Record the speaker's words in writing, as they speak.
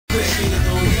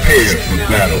prepare for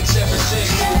battle.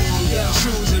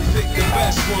 Choose and pick the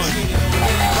best one.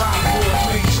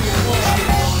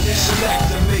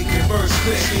 Select and make it first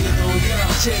pick.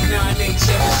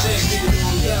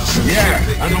 109876. Yeah,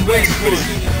 I've been waiting for this.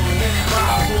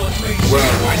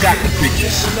 Well, I got the picture.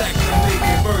 Select and make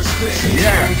it first pick.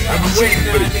 Yeah, I've been waiting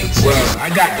for this. Well, I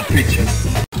got the picture.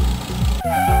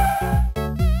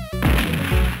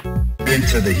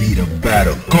 Into the heat of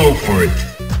battle. Go for it.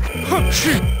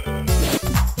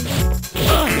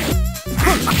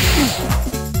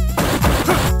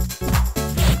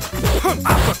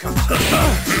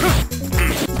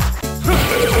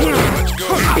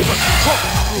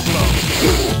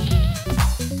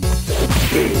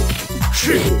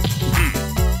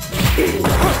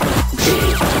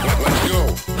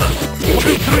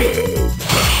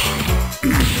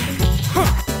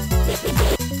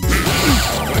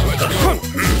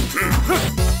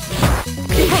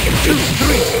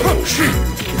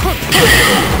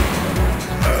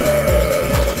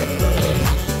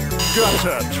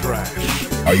 Gutter trash.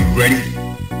 Are you ready?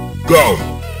 Go!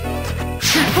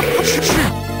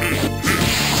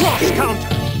 Cross counter.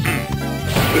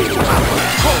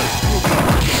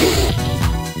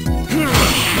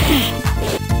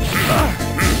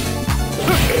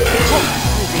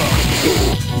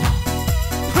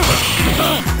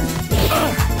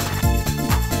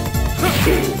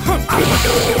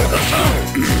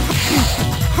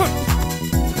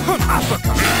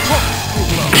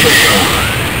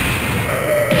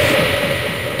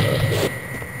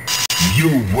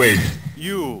 You win.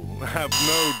 You have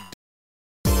no.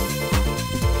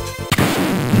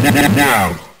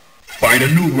 Now, find a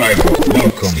new rival.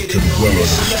 Welcome to the world of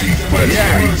the street fighter.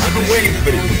 Yeah, I've been waiting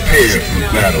for this. Prepare for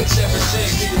battle.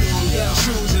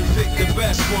 Choose and pick the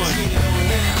best one.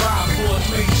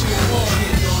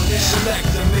 54321. Select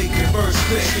and make it first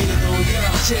pick.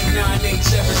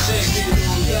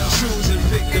 109876. Choose and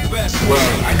pick the best one.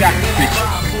 Well, I got the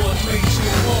picture.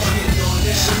 54321.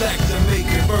 Select and make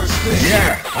it first pick.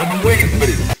 Yeah, I've been waiting for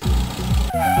this.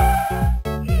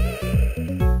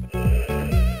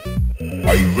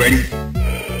 Are you ready?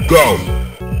 Go!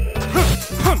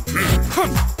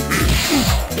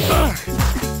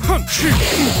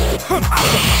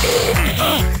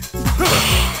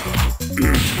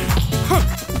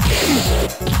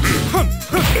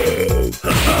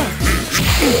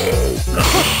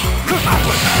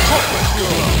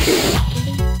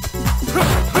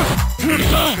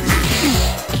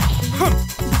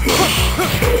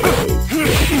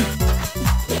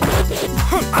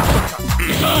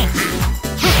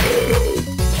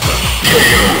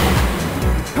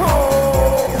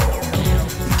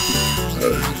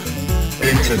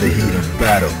 Into the heat of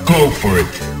battle. Go for it!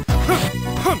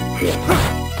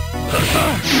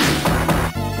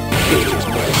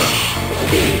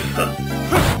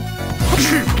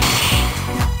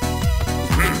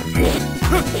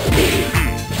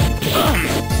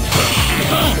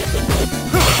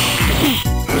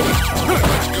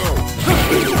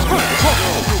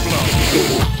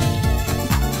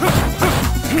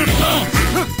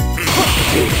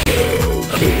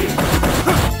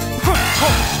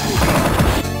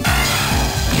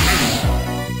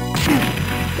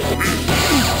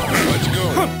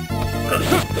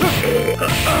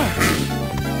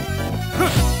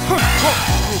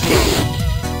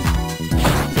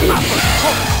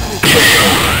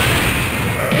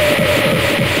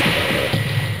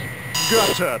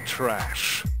 Gutter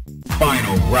trash.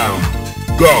 Final round.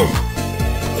 Go!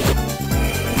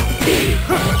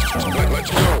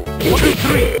 Let's go. 1, 2,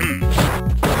 3.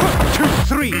 2,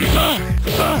 3.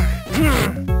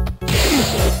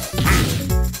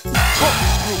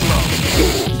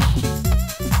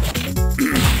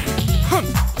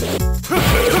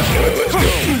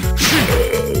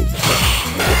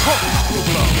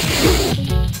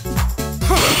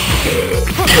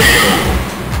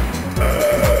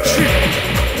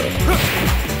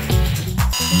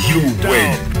 You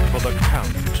win. For the count.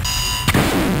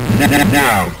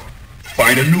 Now,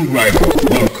 find a new rival.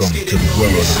 Welcome to the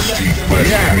world of the street fighter.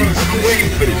 Yeah, I've been waiting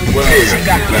for this. Well, I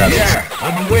got that. Yeah,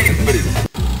 I've been waiting for this.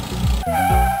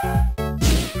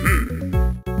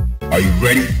 Are you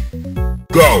ready?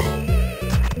 Go!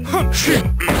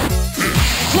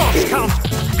 Cross counter.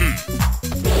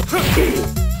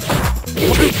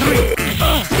 1, 2, 3.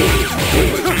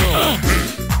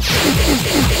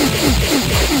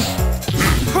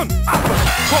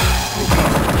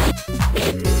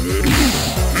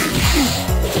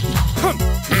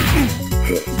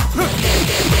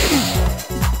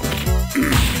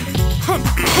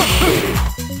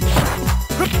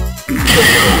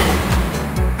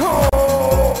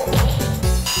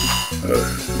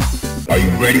 Are you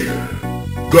ready?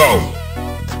 Go!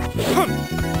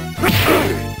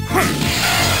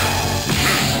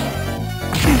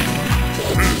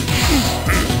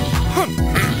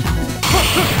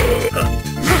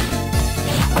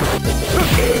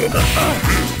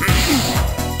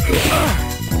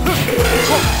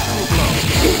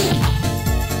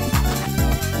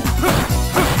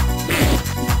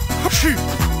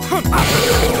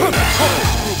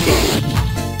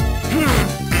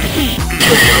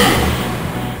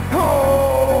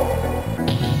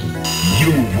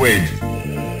 You win.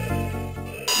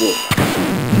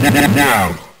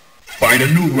 Now, find a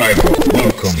new rival.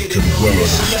 Welcome to the world of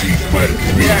Street Fighter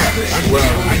 3.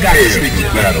 Well, I got the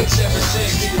picture battle.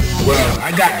 Well,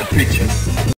 I got the picture.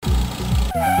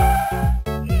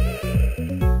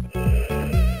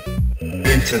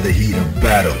 Into the heat of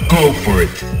battle. Go for it.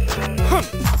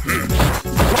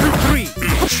 2, 3,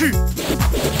 shoot.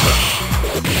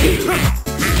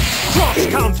 Cross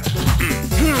counter.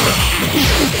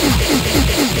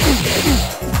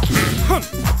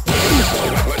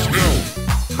 Let's go.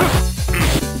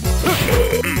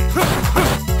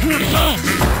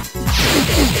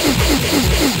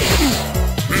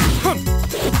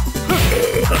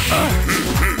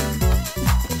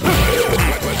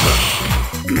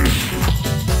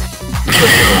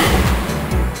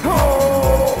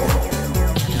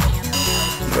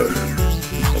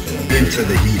 Into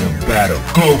the heat of battle.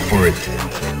 Go for it.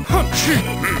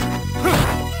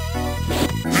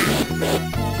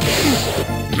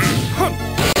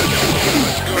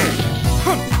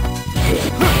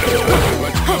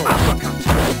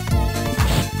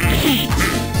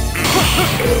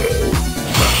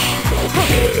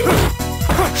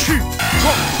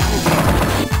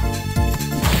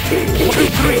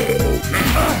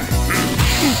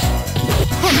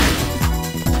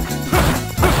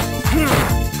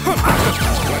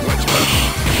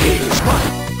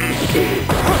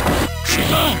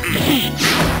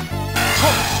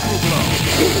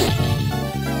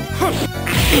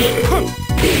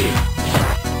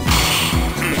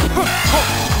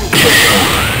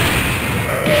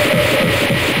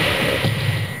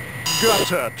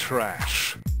 Gutter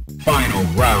trash. Final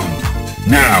round.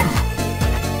 Now.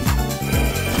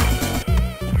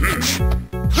 Let's go.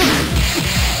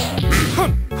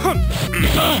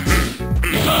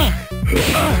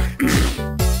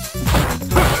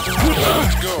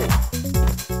 Let's go.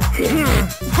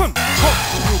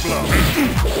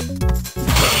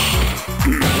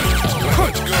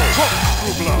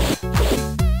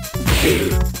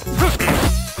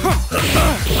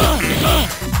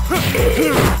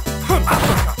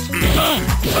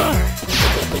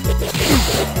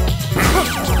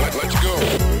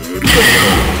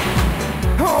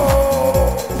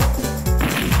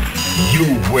 You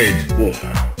win.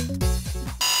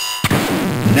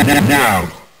 Now,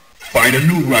 find a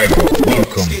new rival.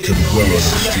 Welcome to the world of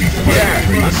Street Fighter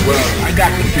 3. Well, I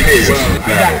got the picture. I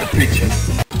got the picture.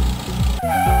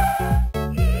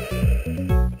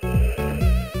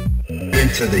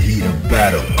 Into the heat of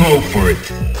battle. Go for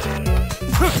it.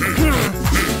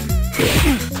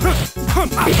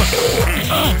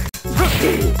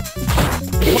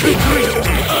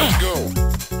 Let's go.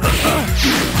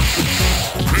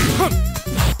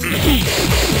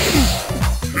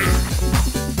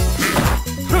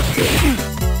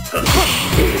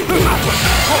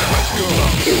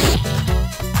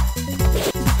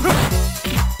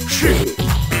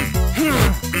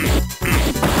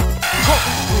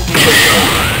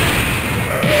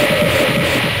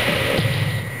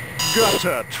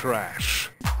 Gutter trash.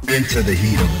 Into the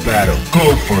heat of battle.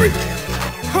 Go for it.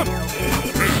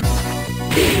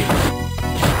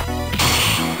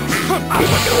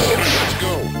 Let's go. Let's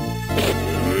go.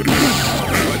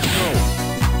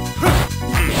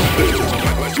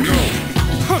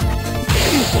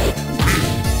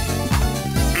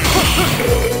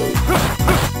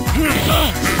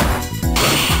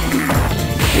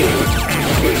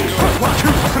 One,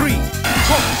 two, three.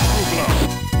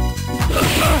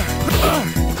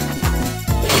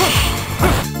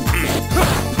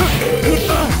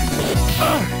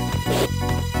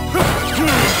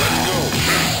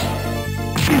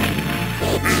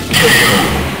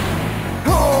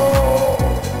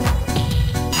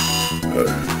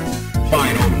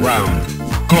 Final round.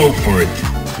 Go for it.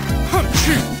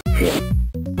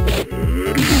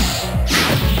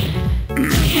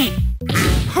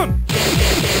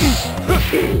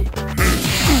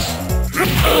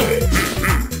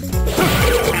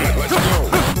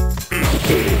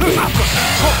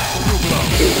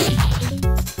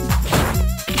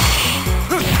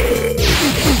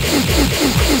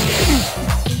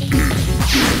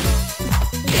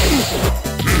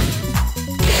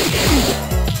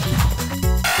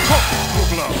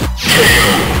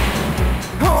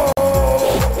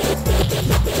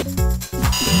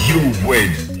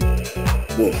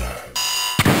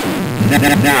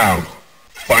 Now,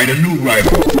 find a new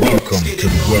rival. Welcome to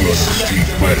the world of Street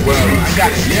Fighter. Well, I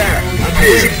got you. Yeah, I'm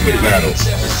waiting for the battle.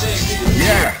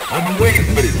 Yeah, I've been waiting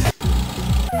for this.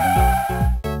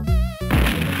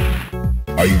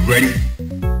 Are you ready?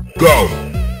 Go!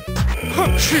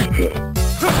 1,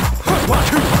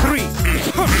 2, 3.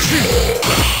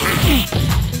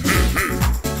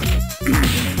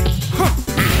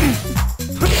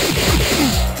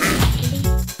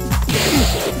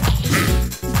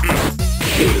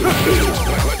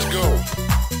 Let's go. Let's go.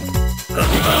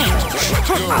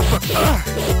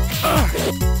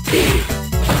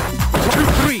 2,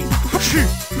 3. Shoot.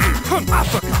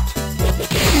 Uppercut.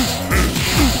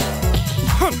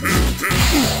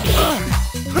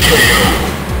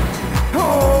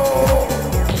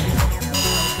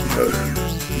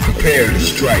 Prepare to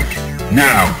strike.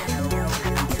 Now!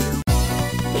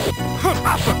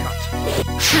 Uppercut.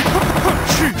 Shoot.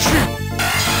 Shoot. Shoot.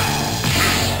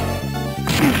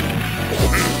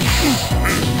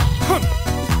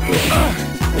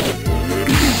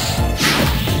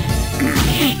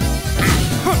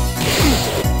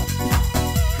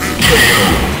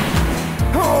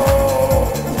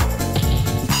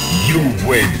 You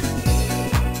win.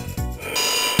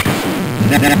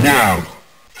 Now,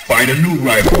 find a new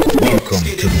rival. Welcome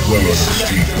to the world of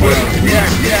Street Fighter.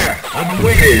 Yeah, I've been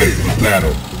waiting for the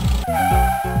battle.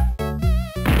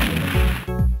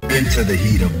 Into the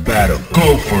heat of battle.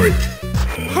 Go for it.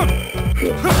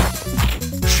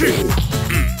 Shoot.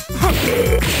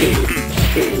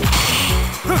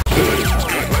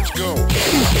 Let's go.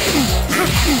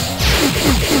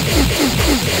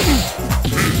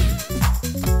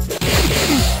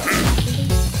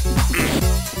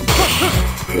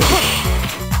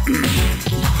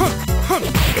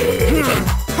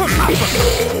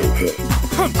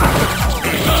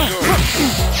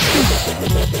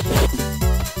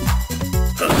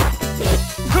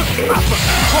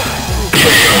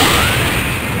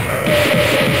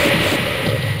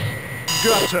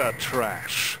 Gutter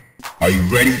trash. Are you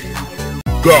ready?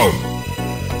 Go!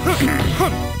 Let's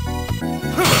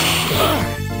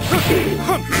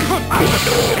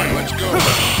go. Let's go.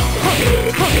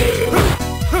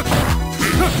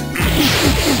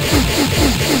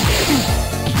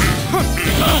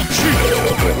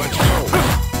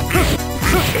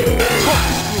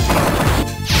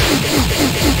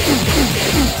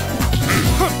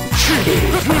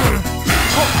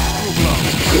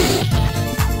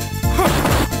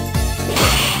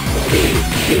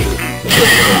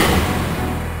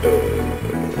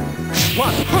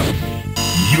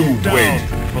 You win.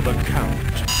 For the count.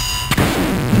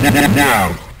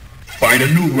 Now, find a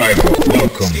new rival.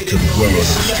 Welcome to the world of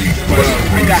Street Fighter.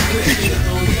 Well, I got the picture.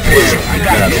 Prepare for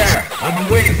battle. Yeah, I've been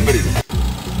waiting for this.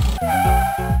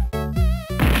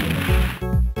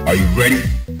 Are you ready?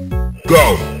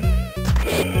 Go!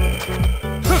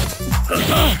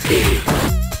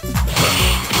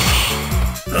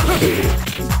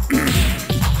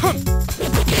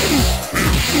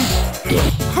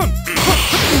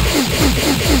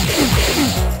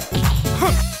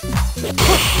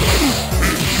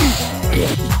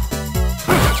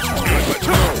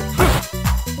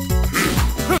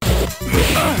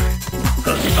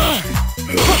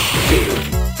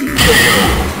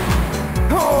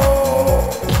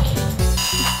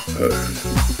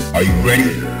 Are you ready?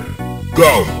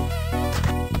 Go!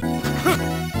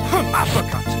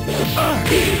 Uppercut.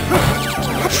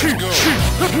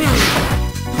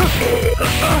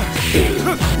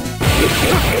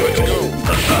 Let's go.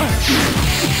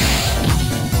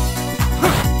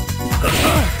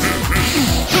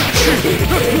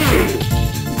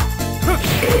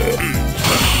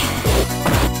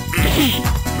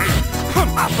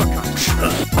 Uppercut.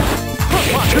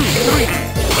 1, 2, 3.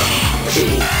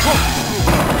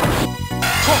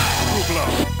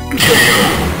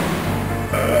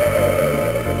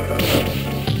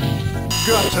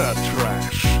 Gutter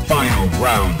trash. Final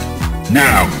round.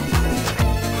 Now!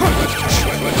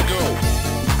 Let's go.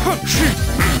 Shoot.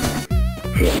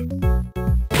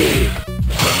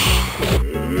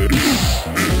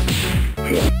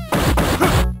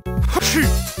 Shoot.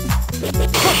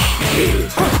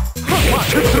 1,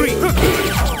 2, 3.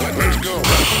 Let's go.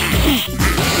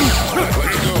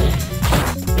 Let's go.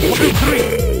 1, 2, 3.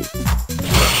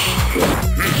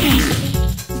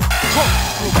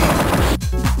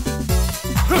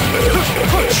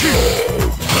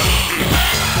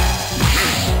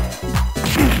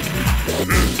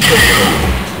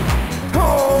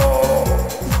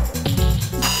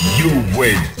 You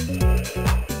win.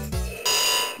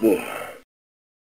 Whoa.